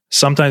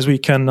sometimes we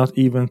cannot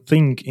even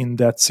think in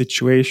that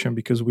situation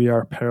because we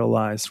are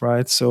paralyzed,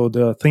 right? So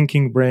the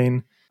thinking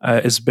brain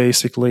is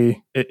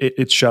basically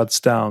it shuts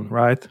down,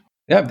 right?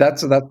 Yeah,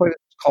 that's why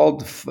it's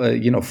called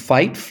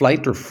fight,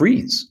 flight, or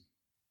freeze.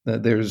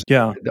 There's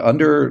Yeah.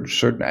 under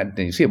certain,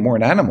 you see it more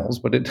in animals,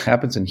 but it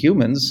happens in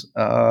humans.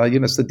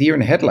 It's the deer in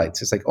the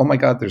headlights. It's like, oh my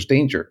God, there's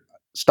danger.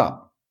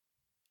 Stop.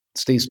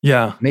 Stay still.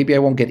 Yeah. Maybe I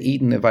won't get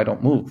eaten if I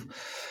don't move.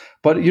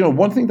 But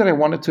one thing that I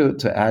wanted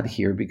to add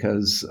here,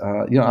 because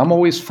I'm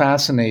always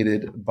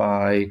fascinated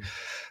by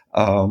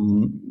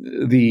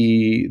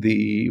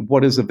the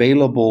what is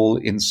available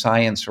in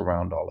science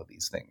around all of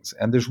these things.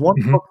 And there's one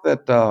Mhm. book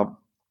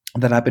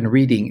that I've been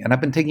reading, and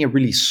I've been taking a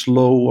really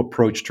slow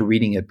approach to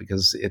reading it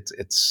because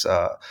it's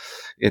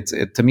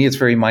to me it's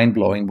very mind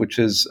blowing. Which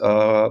is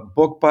a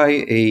book by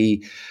a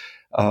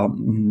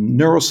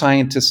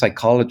neuroscientist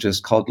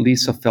psychologist called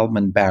Lisa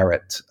Feldman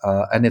Barrett,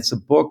 and it's a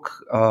book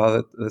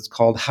that's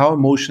called "How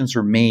Emotions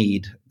Are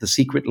Made: The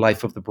Secret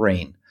Life of the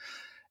Brain."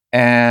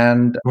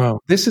 And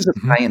Wow. this is a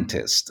Mhm.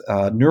 scientist,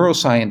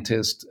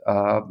 neuroscientist,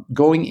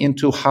 going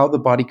into how the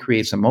body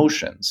creates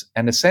emotions.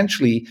 And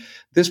essentially,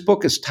 this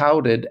book is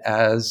touted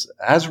as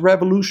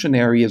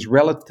revolutionary as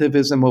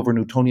relativism over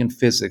Newtonian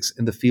physics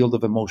in the field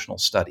of emotional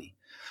study.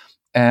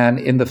 And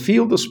in the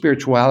field of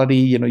spirituality,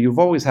 you've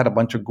always had a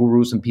bunch of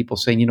gurus and people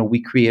saying,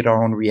 we create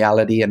our own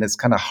reality, and it's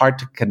kind of hard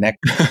to connect.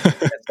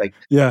 It's like,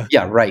 Yeah.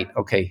 yeah, right,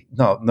 okay,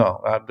 no,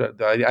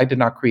 I did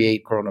not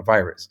create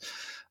coronavirus.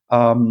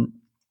 Um,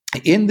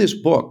 in this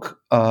book,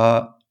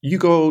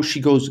 she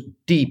goes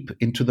deep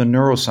into the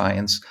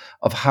neuroscience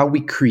of how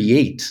we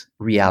create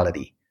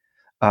reality.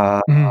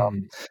 Uh,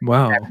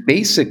 Wow.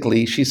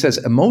 Basically, she says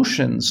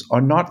emotions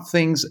are not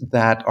things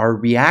that are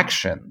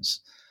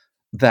reactions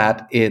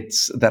that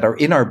are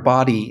in our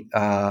body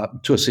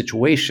to a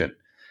situation.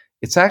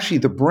 It's actually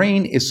the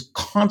brain is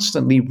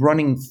constantly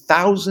running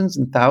thousands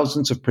and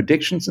thousands of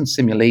predictions and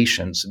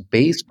simulations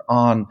based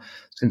on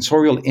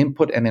sensorial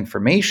input and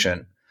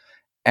information,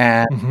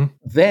 and Mhm.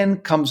 then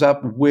comes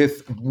up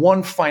with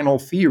one final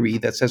theory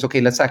that says,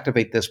 okay, let's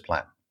activate this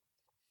plan.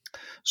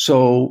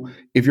 So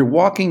if you're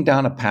walking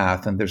down a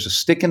path and there's a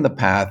stick in the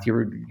path,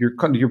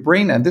 your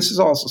brain, and this is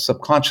also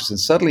subconscious, and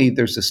suddenly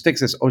there's a stick that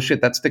says, oh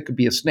shit, that stick could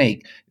be a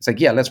snake. It's like,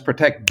 yeah, let's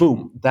protect.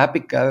 Boom, that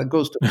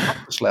goes to the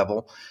conscious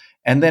level.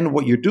 And then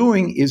what you're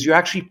doing is you're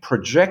actually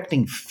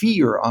projecting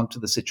fear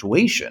onto the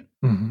situation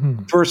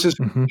Mhm. versus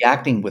Mhm.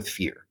 reacting with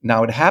fear.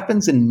 Now it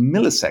happens in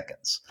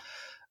milliseconds.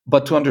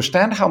 But to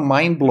understand how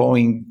mind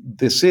blowing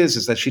this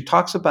is that she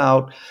talks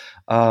about,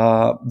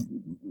 uh,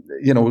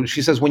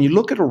 she says, when you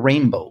look at a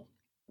rainbow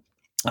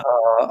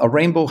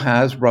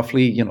has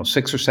roughly,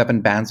 6 or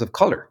 7 bands of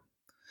color.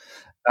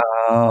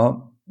 Uh,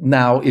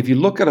 Now, if you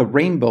look at a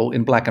rainbow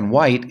in black and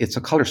white, it's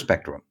a color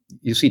spectrum.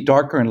 You see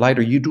darker and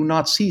lighter, you do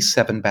not see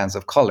 7 bands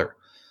of color.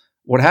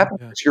 What happens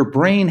Yeah. is your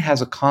brain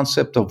has a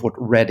concept of what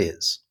red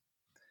is.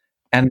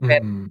 And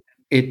then Mm.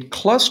 it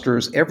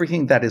clusters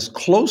everything that is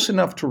close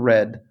enough to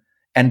red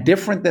and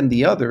different than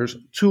the others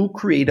to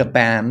create a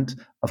band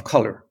of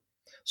color.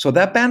 So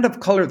that band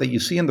of color that you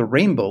see in the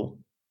rainbow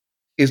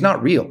is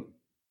not real.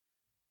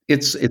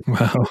 It's Wow.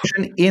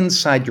 information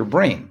inside your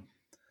brain.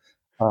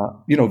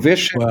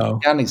 Vish Wow.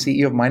 Yanni,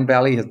 CEO of Mind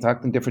Valley, has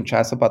talked in different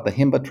chats about the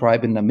Himba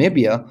tribe in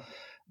Namibia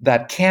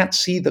that can't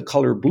see the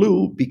color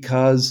blue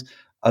because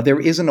there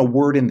isn't a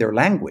word in their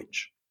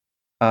language.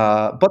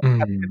 But they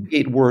have Mm.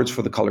 58 words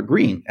for the color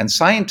green. And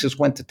scientists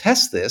went to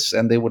test this,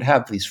 and they would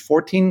have these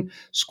 14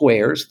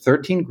 squares,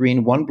 13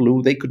 green, 1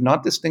 blue. They could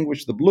not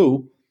distinguish the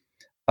blue.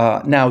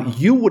 Now,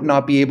 you would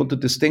not be able to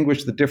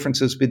distinguish the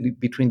differences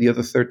between the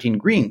other 13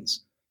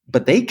 greens,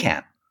 but they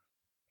can.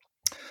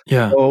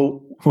 Yeah.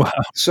 So, Wow.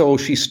 so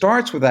she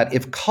starts with that.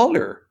 If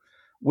color,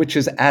 which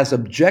is as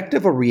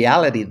objective a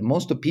reality that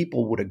most of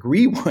people would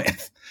agree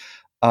with,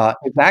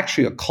 is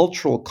actually a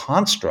cultural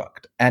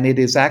construct, and it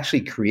is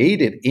actually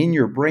created in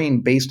your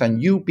brain based on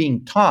you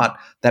being taught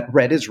that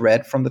red is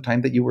red from the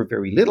time that you were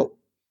very little.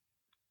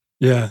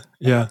 Yeah.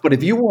 Yeah. But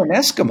if you were an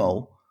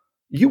Eskimo,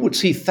 you would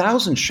see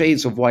thousand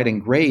shades of white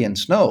and gray in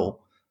snow,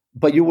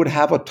 but you would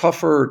have a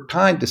tougher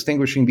time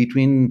distinguishing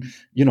between,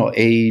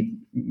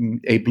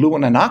 a blue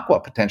and an aqua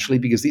potentially,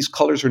 because these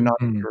colors are not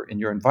Mm. in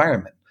your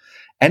environment.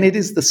 And it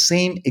is the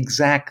same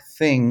exact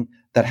thing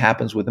that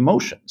happens with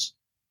emotions.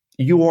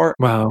 You are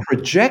Wow.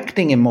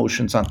 projecting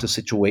emotions onto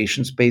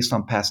situations based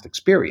on past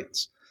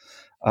experience.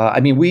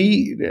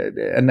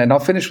 And then I'll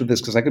finish with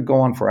this because I could go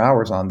on for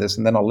hours on this,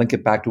 and then I'll link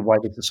it back to why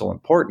this is so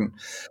important.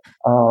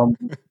 Um,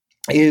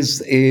 is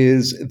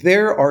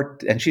there are,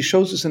 and she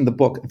shows this in the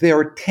book, there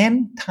are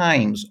 10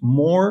 times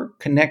more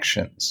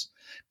connections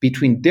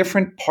between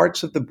different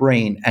parts of the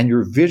brain and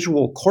your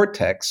visual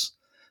cortex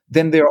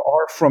than there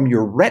are from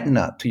your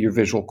retina to your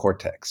visual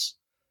cortex.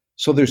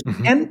 So there's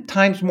Mhm. 10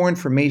 times more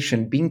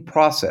information being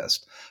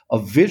processed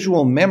of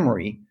visual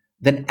memory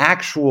than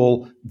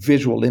actual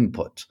visual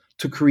input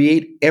to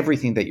create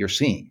everything that you're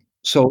seeing.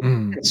 So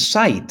Mm.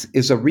 sight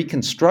is a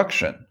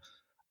reconstruction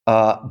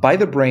by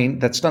the brain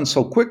that's done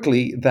so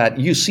quickly that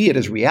you see it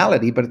as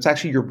reality, but it's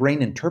actually your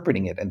brain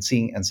interpreting it and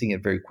seeing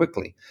it very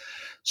quickly.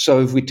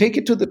 So if we take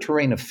it to the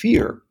terrain of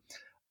fear,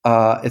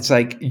 it's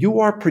like you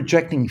are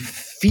projecting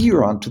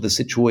fear onto the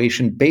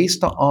situation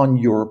based on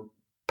your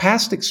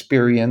past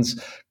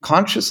experience,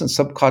 conscious and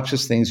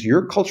subconscious things,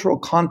 your cultural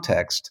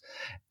context,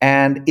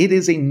 and it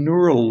is a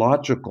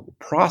neurological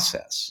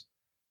process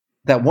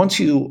that once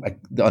you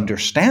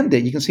understand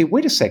it, you can say,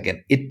 wait a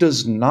second, it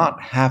does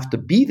not have to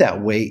be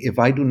that way if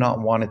I do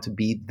not want it to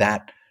be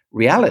that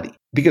reality.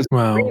 Because the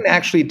Wow. brain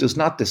actually does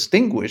not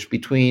distinguish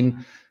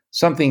between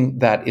something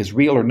that is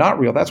real or not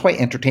real. That's why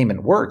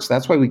entertainment works.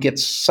 That's why we get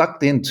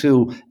sucked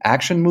into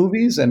action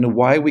movies and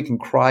why we can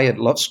cry at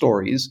love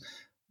stories.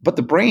 But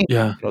the brain,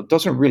 Yeah.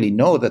 doesn't really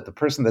know that the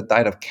person that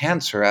died of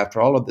cancer after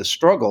all of this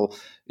struggle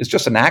is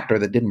just an actor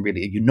that didn't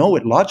really,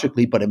 it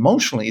logically, but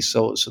emotionally.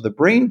 So the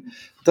brain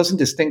doesn't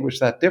distinguish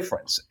that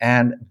difference,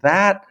 and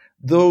that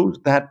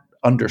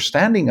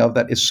understanding of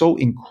that is so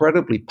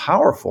incredibly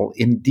powerful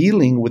in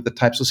dealing with the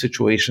types of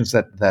situations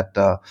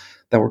that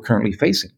we're currently facing.